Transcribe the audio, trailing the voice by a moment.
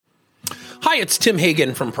Hi, it's Tim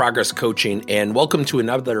Hagen from Progress Coaching, and welcome to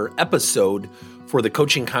another episode for the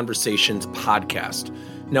Coaching Conversations podcast.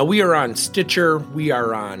 Now, we are on Stitcher, we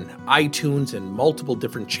are on iTunes, and multiple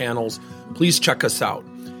different channels. Please check us out.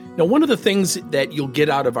 Now, one of the things that you'll get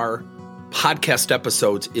out of our podcast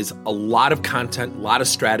episodes is a lot of content, a lot of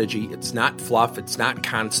strategy. It's not fluff, it's not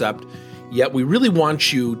concept, yet we really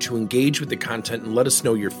want you to engage with the content and let us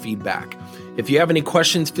know your feedback. If you have any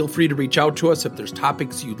questions, feel free to reach out to us. If there's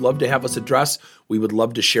topics you'd love to have us address, we would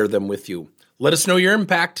love to share them with you. Let us know your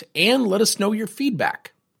impact and let us know your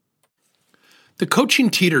feedback. The coaching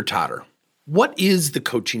teeter-totter. What is the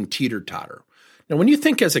coaching teeter-totter? Now, when you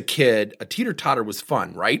think as a kid, a teeter-totter was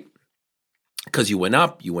fun, right? Because you went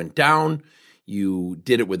up, you went down, you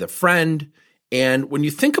did it with a friend. And when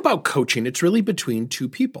you think about coaching, it's really between two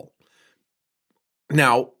people.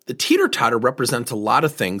 Now, the teeter-totter represents a lot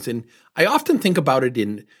of things, and I often think about it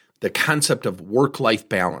in the concept of work-life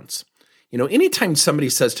balance. You know, anytime somebody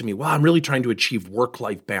says to me, well, I'm really trying to achieve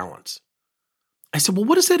work-life balance, I said, well,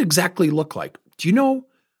 what does that exactly look like? Do you know,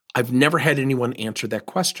 I've never had anyone answer that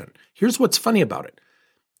question. Here's what's funny about it.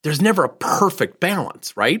 There's never a perfect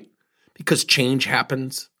balance, right? Because change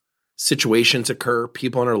happens, situations occur,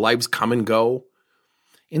 people in our lives come and go.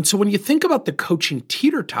 And so when you think about the coaching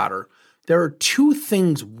teeter-totter, there are two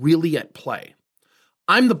things really at play.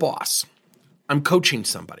 I'm the boss. I'm coaching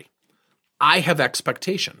somebody. I have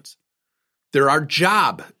expectations. There are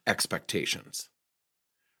job expectations.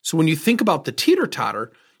 So when you think about the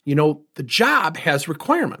teeter-totter, you know, the job has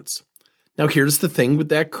requirements. Now here's the thing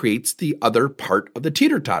that creates the other part of the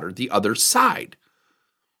teeter-totter, the other side.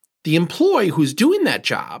 The employee who's doing that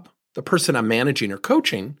job, the person I'm managing or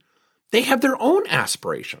coaching, they have their own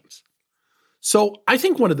aspirations. So I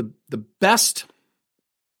think one of the best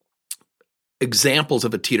examples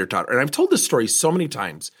of a teeter-totter, and I've told this story so many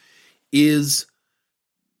times, is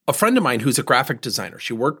a friend of mine who's a graphic designer.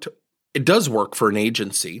 She does work for an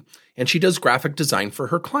agency, and she does graphic design for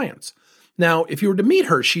her clients. Now, if you were to meet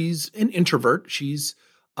her, she's an introvert. She's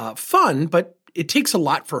fun, but it takes a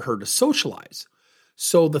lot for her to socialize.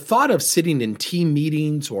 So the thought of sitting in team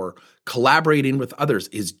meetings or collaborating with others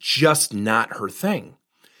is just not her thing.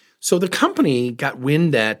 So the company got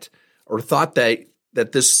wind thought that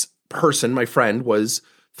this person, my friend, was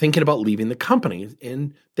thinking about leaving the company,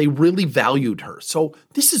 and they really valued her. So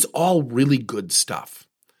this is all really good stuff.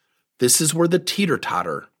 This is where the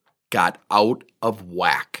teeter-totter got out of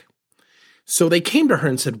whack. So they came to her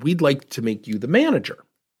and said, we'd like to make you the manager.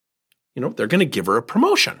 You know, they're going to give her a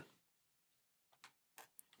promotion.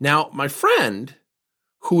 Now, my friend,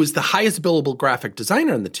 who is the highest billable graphic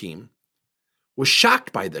designer on the team, was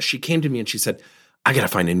shocked by this. She came to me and she said, I got to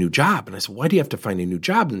find a new job. And I said, why do you have to find a new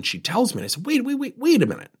job? And she tells me, and I said, wait a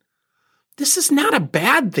minute. This is not a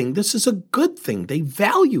bad thing. This is a good thing. They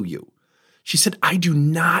value you. She said, I do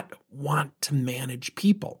not want to manage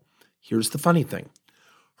people. Here's the funny thing.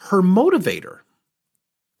 Her motivator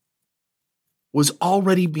was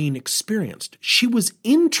already being experienced. She was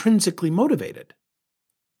intrinsically motivated.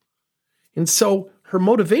 And so her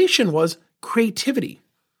motivation was creativity.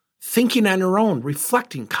 Thinking on her own,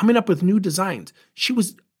 reflecting, coming up with new designs. She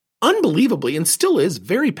was unbelievably, and still is,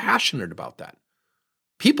 very passionate about that.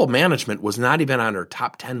 People management was not even on her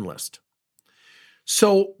top 10 list.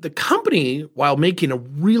 So the company, while making a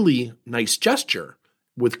really nice gesture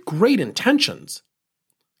with great intentions,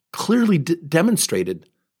 clearly demonstrated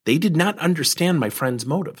they did not understand my friend's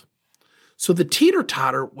motive. So the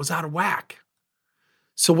teeter-totter was out of whack.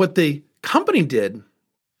 So what the company did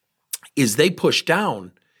is they pushed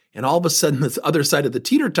down, and all of a sudden, this other side of the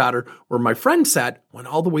teeter-totter, where my friend sat, went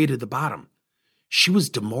all the way to the bottom. She was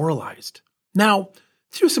demoralized. Now,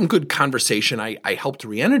 through some good conversation, I helped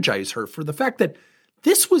re-energize her for the fact that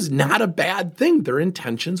this was not a bad thing. Their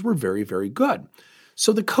intentions were very, very good.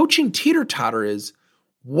 So the coaching teeter-totter is,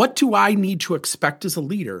 what do I need to expect as a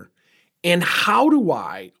leader? And how do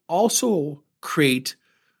I also create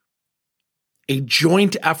a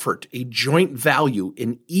joint effort, a joint value,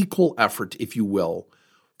 an equal effort, if you will,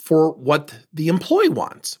 for what the employee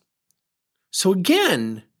wants? So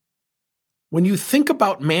again, when you think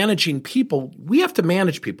about managing people, we have to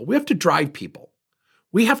manage people. We have to drive people.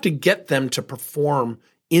 We have to get them to perform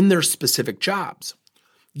in their specific jobs.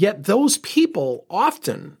 Yet those people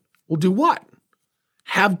often will do what?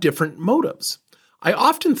 Have different motives. I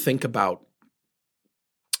often think about,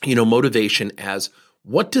 motivation as,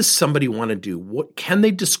 what does somebody want to do? What can they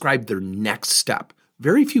describe their next step?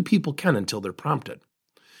 Very few people can until they're prompted.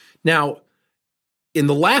 Now, in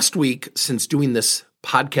the last week since doing this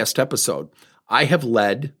podcast episode, I have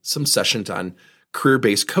led some sessions on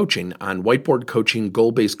career-based coaching, on whiteboard coaching,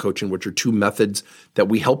 goal-based coaching, which are two methods that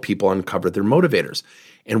we help people uncover their motivators.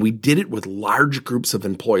 And we did it with large groups of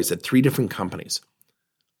employees at 3 different companies.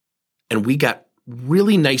 And we got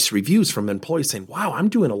really nice reviews from employees saying, wow, I'm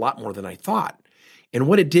doing a lot more than I thought. And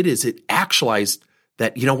what it did is it actualized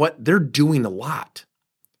that, you know what, they're doing a lot.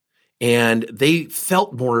 And they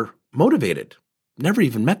felt more motivated. Never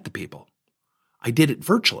even met the people. I did it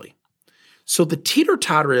virtually. So the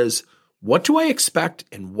teeter-totter is, what do I expect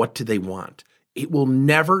and what do they want? It will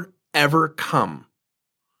never, ever come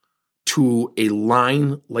to a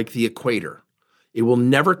line like the equator. It will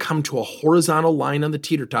never come to a horizontal line on the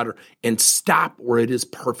teeter-totter and stop where it is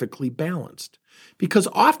perfectly balanced. Because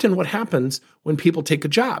often what happens when people take a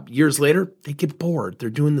job, years later, they get bored. They're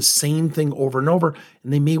doing the same thing over and over,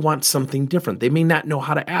 and they may want something different. They may not know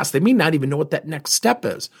how to ask. They may not even know what that next step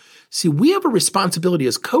is. See, we have a responsibility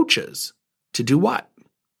as coaches to do what?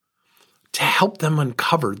 To help them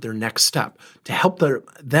uncover their next step, to help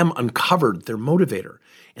them uncover their motivator.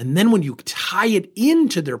 And then when you tie it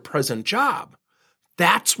into their present job,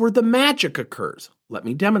 that's where the magic occurs. Let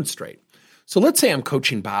me demonstrate. So let's say I'm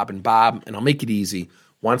coaching Bob, and I'll make it easy,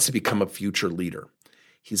 wants to become a future leader.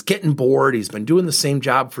 He's getting bored. He's been doing the same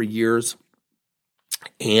job for years.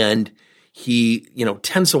 And he,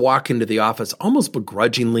 tends to walk into the office almost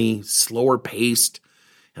begrudgingly, slower paced.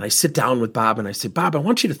 And I sit down with Bob and I say, Bob, I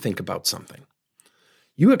want you to think about something.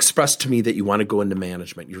 You expressed to me that you want to go into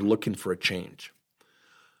management. You're looking for a change.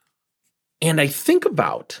 And I think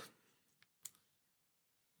about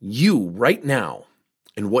you right now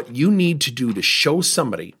and what you need to do to show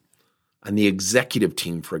somebody on the executive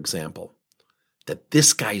team, for example, that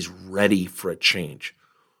this guy's ready for a change.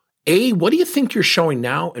 A, what do you think you're showing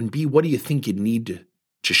now? And B, what do you think you need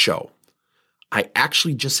to show? I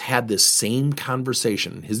actually just had this same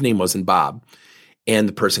conversation. His name wasn't Bob. And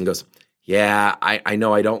the person goes, yeah, I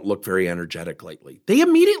know I don't look very energetic lately. They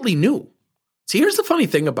immediately knew. See, here's the funny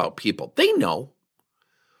thing about people. They know.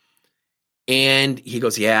 And he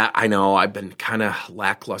goes, yeah, I know. I've been kind of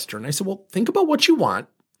lackluster. And I said, well, think about what you want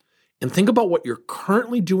and think about what you're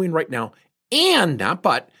currently doing right now and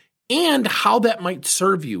how that might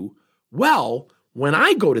serve you well when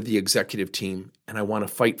I go to the executive team and I want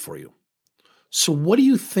to fight for you. So what do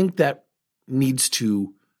you think that needs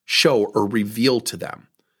to show or reveal to them?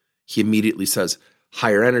 He immediately says,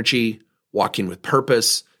 higher energy, walking with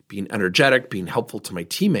purpose, being energetic, being helpful to my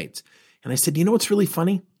teammates. And I said, you know what's really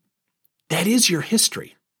funny? That is your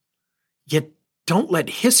history. Yet don't let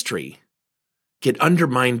history get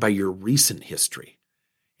undermined by your recent history.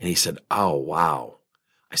 And he said, oh, wow.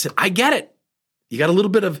 I said, I get it. You got a little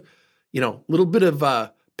bit of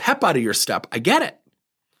pep out of your step. I get it.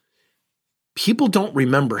 People don't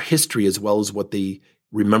remember history as well as what they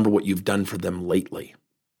remember what you've done for them lately.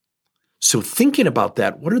 So thinking about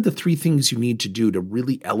that, what are the 3 things you need to do to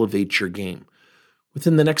really elevate your game?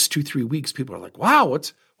 Within the next 2-3 weeks, people are like, wow,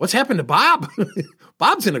 what's happened to Bob?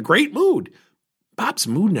 Bob's in a great mood. Bob's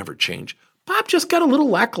mood never changed. Bob just got a little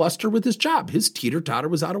lackluster with his job. His teeter-totter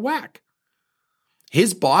was out of whack.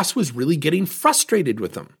 His boss was really getting frustrated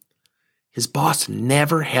with him. His boss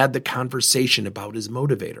never had the conversation about his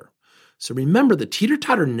motivator. So remember, the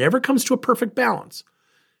teeter-totter never comes to a perfect balance.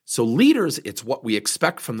 So leaders, it's what we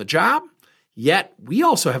expect from the job, yet we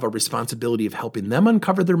also have a responsibility of helping them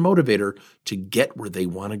uncover their motivator to get where they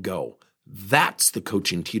want to go. That's the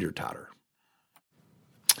coaching teeter-totter.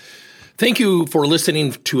 Thank you for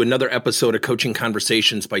listening to another episode of Coaching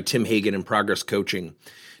Conversations by Tim Hagan and Progress Coaching.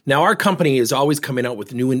 Now, our company is always coming out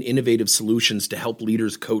with new and innovative solutions to help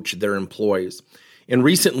leaders coach their employees. And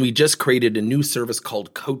recently, we just created a new service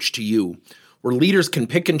called Coach to You, where leaders can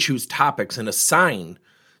pick and choose topics and assign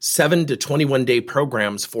 7 to 21-day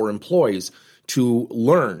programs for employees to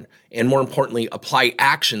learn and, more importantly, apply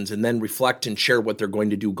actions and then reflect and share what they're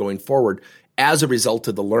going to do going forward as a result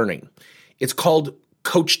of the learning. It's called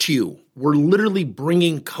Coach to You. We're literally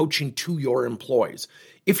bringing coaching to your employees.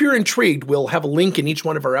 If you're intrigued, we'll have a link in each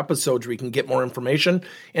one of our episodes where you can get more information.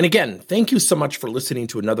 And again, thank you so much for listening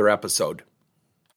to another episode.